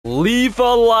leave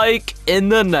a like in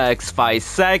the next 5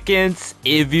 seconds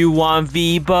if you want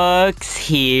V-Bucks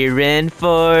here in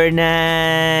Fortnite.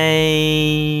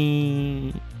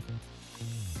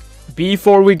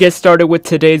 Before we get started with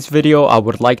today's video, I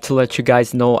would like to let you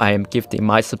guys know I am gifting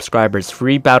my subscribers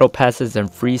free battle passes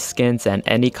and free skins and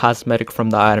any cosmetic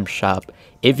from the item shop.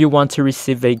 If you want to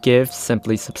receive a gift,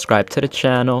 simply subscribe to the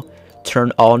channel,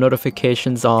 turn all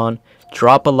notifications on,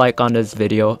 drop a like on this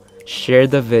video, share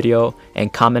the video,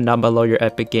 and comment down below your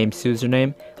Epic Games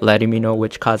username, letting me know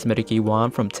which cosmetic you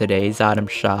want from today's item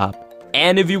shop.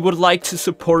 And if you would like to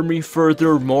support me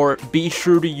furthermore, be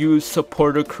sure to use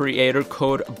supporter creator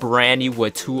code Brani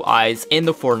with 2 eyes in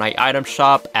the Fortnite item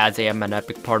shop, as I am an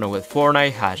Epic partner with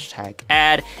Fortnite,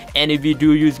 #ad. And if you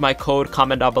do use my code,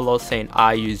 comment down below saying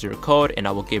I use your code and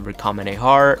I will give your comment a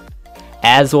heart.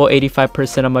 As well,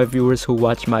 85% of my viewers who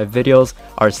watch my videos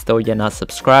are still yet not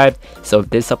subscribed, so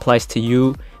if this applies to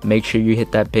you, make sure you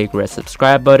hit that big red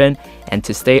subscribe button. And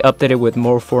to stay updated with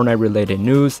more Fortnite related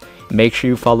news, make sure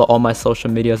you follow all my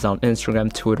social medias on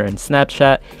Instagram, Twitter, and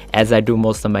Snapchat, as I do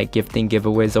most of my gifting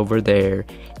giveaways over there.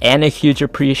 And a huge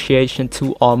appreciation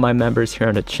to all my members here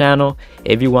on the channel.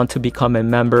 If you want to become a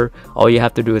member, all you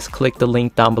have to do is click the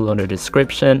link down below in the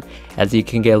description, as you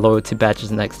can get loyalty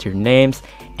badges next to your names,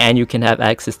 and you can have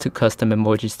access to custom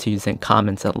emojis to use in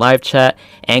comments and live chat,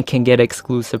 and can get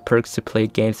exclusive perks to play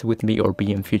games with me or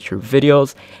be in future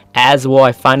videos. As well,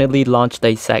 I finally launched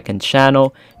a second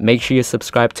channel. Make sure you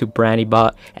subscribe to Brani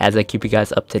Bot, as I keep you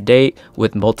guys up to date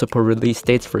with multiple release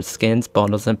dates for skins,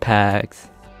 bundles, and packs.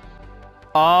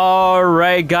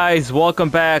 Alright guys, welcome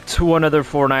back to another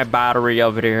Fortnite battery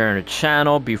over here on the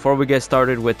channel. Before we get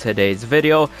started with today's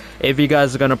video, if you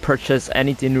guys are going to purchase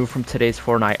anything new from today's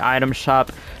Fortnite item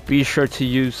shop, be sure to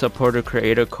use supporter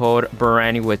creator code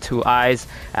Brani with 2 eyes,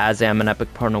 as I am an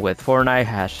Epic partner with Fortnite,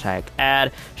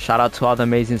 #ad. Shout out to all the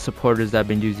amazing supporters that have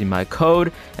been using my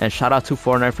code, and shout out to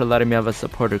Fortnite for letting me have a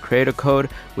supporter creator code,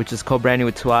 which is code Brani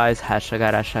with 2 eyes, #ad,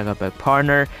 #Epic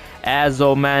partner. As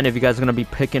oh man, if you guys are gonna be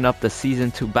picking up the season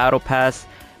 2 battle pass,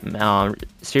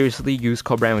 seriously use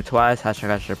code Brani with 2 eyes,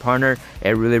 #your partner.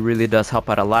 It really does help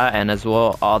out a lot, and as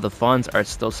well, all the funds are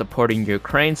still supporting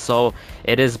Ukraine, so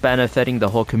it is benefiting the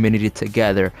whole community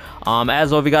together.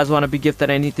 As well, if you guys want to be gifted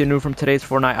anything new from today's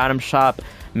Fortnite item shop,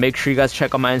 make sure you guys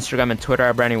check out my Instagram and Twitter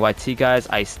at BraniYT, guys.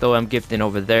 I still am gifting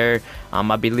over there.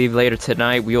 I believe later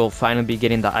tonight we will finally be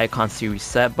getting the Icon Series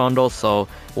set bundle, so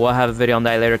we'll have a video on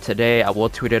that later today. I will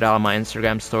tweet it out on my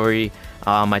Instagram story,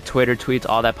 my Twitter tweets,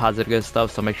 all that positive good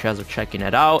stuff, so make sure you guys are checking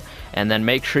it out. And then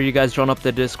make sure you guys join up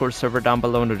the Discord server down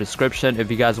below in the description if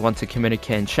you guys want to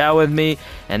communicate and chat with me.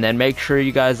 And then make sure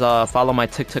you guys follow my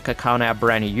TikTok account at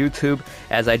Brani YouTube,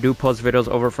 as I do post videos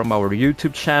over from our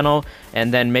YouTube channel.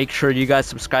 And then make sure you guys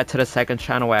subscribe to the second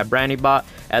channel at Brani Bot,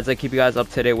 as I keep you guys up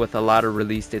to date with a lot of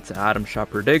release dates and item shop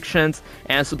predictions.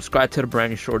 And subscribe to the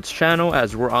Brani Shorts channel,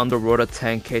 as we're on the road to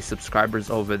 10k subscribers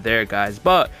over there, guys.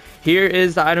 But here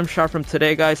is the item shop from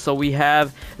today, guys. So we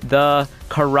have the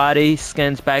karate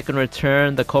skins back in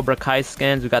return, the Cobra Kai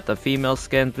skins. We got the female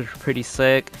skins, which are pretty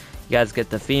sick. You guys get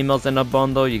the females in a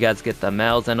bundle, you guys get the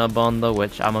males in a bundle,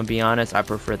 which I'm gonna be honest, I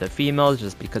prefer the females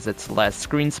just because it's less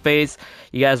screen space.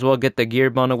 You guys will get the gear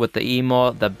bundle with the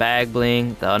emote, the bag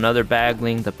bling, another bag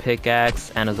bling, the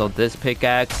pickaxe, and as well this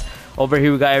pickaxe. Over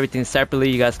here we got everything separately.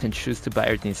 You guys can choose to buy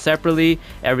everything separately.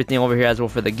 Everything over here as well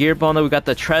for the gear bundle. We got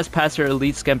the Trespasser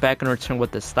Elite skin back in return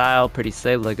with the style. Pretty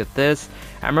sick. Look at this.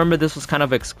 I remember this was kind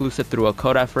of exclusive through a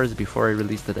code at first before it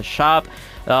released to the shop.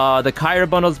 The Kyra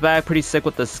bundle's back. Pretty sick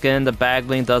with the skin. The bag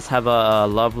bling does have a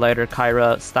Love Lighter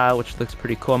Kyra style, which looks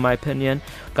pretty cool in my opinion.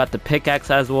 Got the pickaxe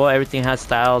as well. Everything has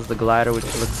styles. The glider, which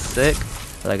looks sick.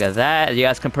 Look at that. You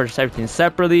guys can purchase everything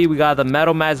separately. We got the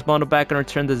Metal Mask bundle back in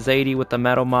return, the Zadie with the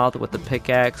metal mouth with the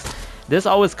pickaxe. This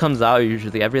always comes out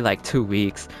usually every like 2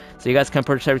 weeks. So you guys can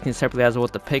purchase everything separately as well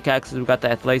with the pickaxes. We got the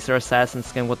Athleisure Assassin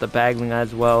skin with the bagling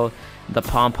as well. The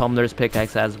Pom Pumler's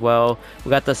pickaxe as well. We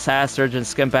got the Sass Surgeon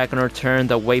skin back in return.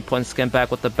 The Waypoint skin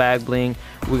back with the bag bling.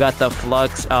 We got the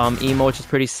Flux emo, which is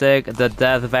pretty sick. The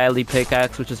Death Valley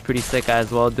pickaxe, which is pretty sick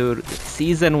as well, dude.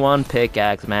 Season 1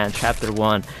 pickaxe, man. Chapter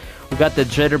 1. We got the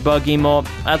Jitterbug emote.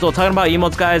 As well, talking about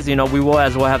emotes, guys, you know, we will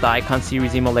as well have the Icon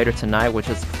Series emote later tonight, which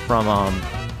is from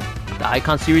the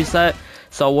Icon Series set.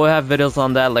 So we'll have videos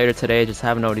on that later today. Just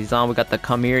have notice on. We got the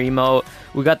Come Here emote.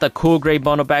 We got the Cool Gray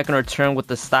bundle back in return with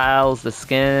the styles, the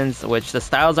skins, which the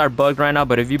styles are bugged right now,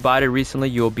 but if you bought it recently,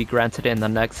 you will be granted it in the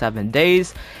next 7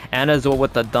 days. And as well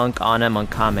with the Dunk on them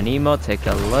uncommon emote. Take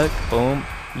a look. Boom.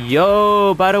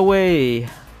 Yo, by the way,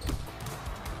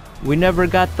 we never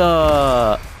got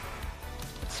the...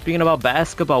 Speaking about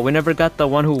basketball, we never got the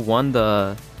one who won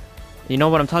the You know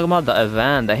what I'm talking about? The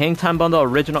event. The Hang Time Bundle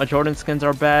original Jordan skins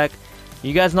are back.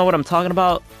 You guys know what I'm talking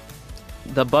about?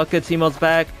 The Buckets emotes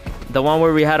back. The one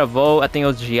where we had a vote. I think it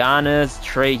was Giannis,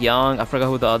 Trae Young. I forgot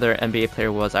who the other NBA player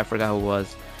was. I forgot who it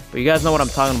was. But you guys know what I'm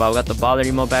talking about. We got the Baller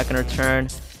emote back in return.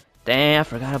 Dang, I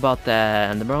forgot about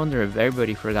that. And the Wonder,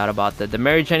 everybody forgot about that. The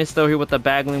Mary Jane is still here with the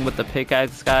bag bling, with the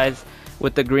pickaxe, guys.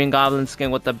 With the Green Goblin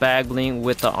skin, with the bag bling,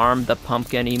 with the arm, the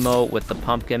pumpkin emote, with the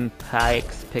pumpkin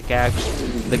pickaxe,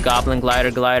 the Goblin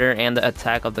glider, and the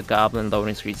attack of the Goblin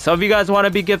loading screen. So if you guys want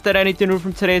to be gifted anything new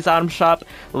from today's item shop,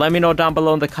 let me know down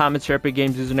below in the comments your Epic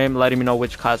Games username, letting me know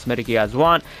which cosmetic you guys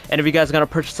want. And if you guys are going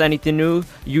to purchase anything new,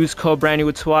 use code Brani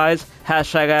with 2 eyes,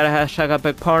 hashtag add a hashtag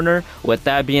epic partner. With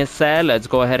that being said, let's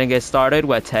go ahead and get started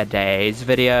with today's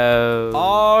video.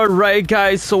 Alright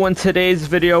guys, so in today's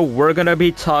video, we're going to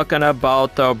be talking about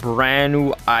the brand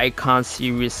new Icon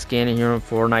series skin here in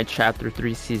Fortnite Chapter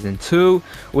 3 Season 2,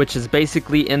 which is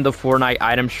basically in the Fortnite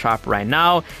item shop right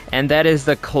now, and that is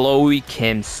the Chloe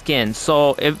Kim skin.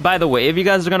 So by the way, if you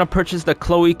guys are gonna purchase the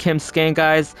Chloe Kim skin,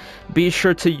 guys, be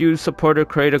sure to use supporter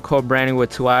creator code Brani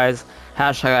with 2 eyes,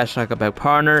 hashtag epic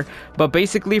partner. But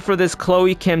basically for this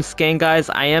Chloe Kim skin, guys,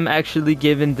 I am actually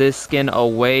giving this skin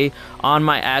away on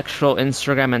my actual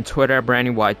Instagram and Twitter at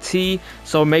BraniYT.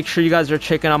 So make sure you guys are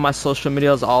checking out my social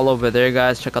medias all over there,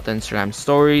 guys. Check out the Instagram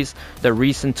stories, the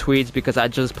recent tweets, because I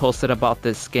just posted about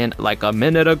this skin like a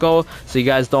minute ago, so you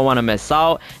guys don't want to miss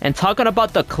out. And talking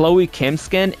about the Chloe Kim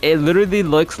skin, it literally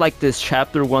looks like this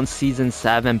Chapter 1 Season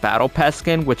 7 Battle Pass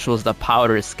skin, which was the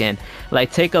powder skin.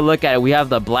 Like, take a look at it. We have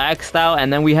the black style,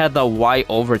 and then we had the white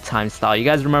overtime style. You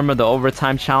guys remember the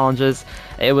overtime challenges?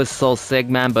 It was so sick,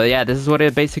 man. But yeah, this is what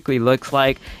it basically looks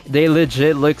like. They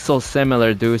legit look so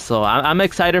similar, dude. So I'm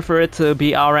excited for it to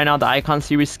be out right now, the Icon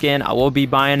series skin. I will be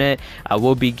buying it. I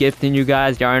will be gifting you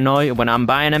guys. You already know when I'm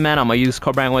buying it, man, I'm gonna use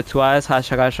code Brani with 2 eyes,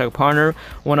 hashtag partner.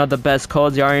 One of the best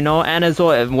codes, you already know. And as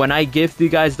well, when I gift you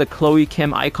guys the Chloe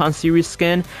Kim Icon series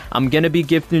skin, I'm gonna be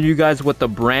gifting you guys with the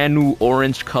brand new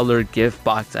orange colored gift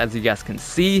box, as you guys can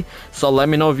see. So let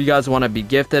me know if you guys want to be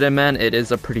gifted it, man. It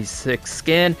is a pretty sick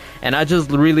skin, and I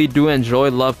just really do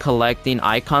love collecting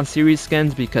Icon series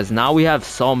skins, because now we have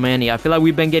so many. I feel like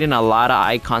we've been getting a lot of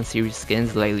Icon series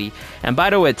skins lately. And by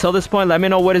the way, till this point, let me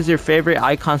know what is your favorite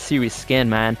Icon series skin,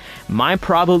 man. Mine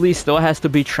probably still has to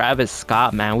be Travis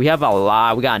Scott, man. We have a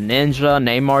lot. We got Ninja,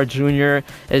 Neymar Jr.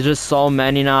 It's just so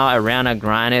many now. Ariana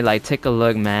Grande. Like, take a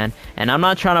look, man. And I'm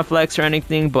not trying to flex or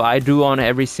anything, but I do own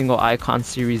every single Icon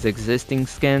series existing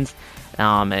skins,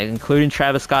 including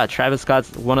Travis Scott. Travis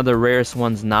Scott's one of the rarest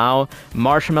ones now.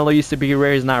 Marshmallow used to be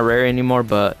rare, is not rare anymore,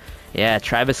 but yeah,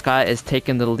 Travis Scott is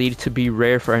taking the lead to be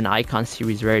rare for an Icon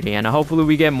series rarity, and hopefully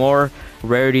we get more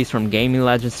rarities from Gaming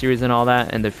Legends series and all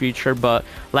that in the future. But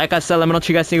like I said, let me know what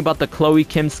you guys think about the Chloe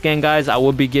Kim skin, guys. I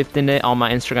will be gifting it on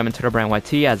my Instagram and Twitter,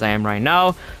 BraniYT, as I am right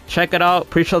now. Check it out.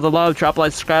 Appreciate the love. Drop a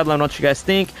like, subscribe. Let me know what you guys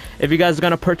think. If you guys are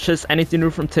gonna purchase anything new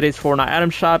from today's Fortnite item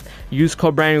shop, use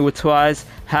code Brani with 2 eyes,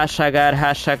 hashtag add,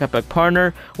 hashtag epic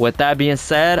partner. With that being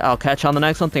said, I'll catch you on the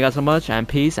next one. Thank you guys so much, and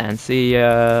peace, and see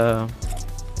ya.